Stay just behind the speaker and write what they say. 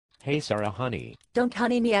Hey Sarah honey. Don't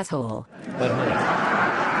honey me, asshole. But honey.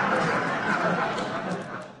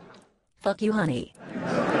 Fuck you, honey.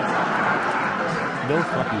 No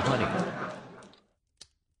fuck you honey.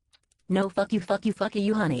 No, fuck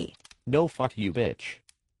you, honey. No fuck you bitch.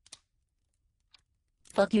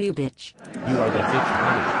 Fuck you, bitch. You are the bitch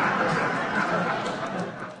honey.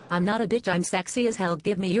 I'm not a bitch, I'm sexy as hell.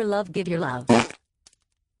 Give me your love, give your love.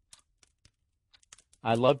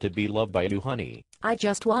 I love to be loved by you honey. I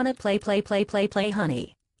just wanna play,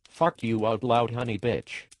 honey. Fuck you out loud honey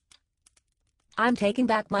bitch. I'm taking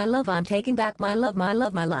back my love, I'm taking back my love, my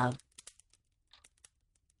love, my love.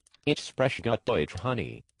 Ich spreche gut Deutsch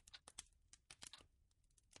honey.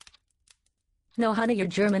 No honey, your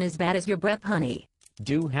German is bad as your breath, honey.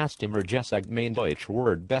 Du hast immer gesagt mein Deutsch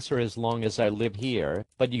word besser as long as I live here,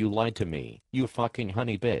 but you lied to me, you fucking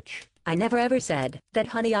honey bitch. I never ever said that,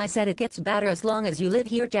 honey. I said it gets better as long as you live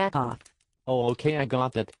here, jack off. Oh okay I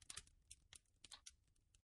got that.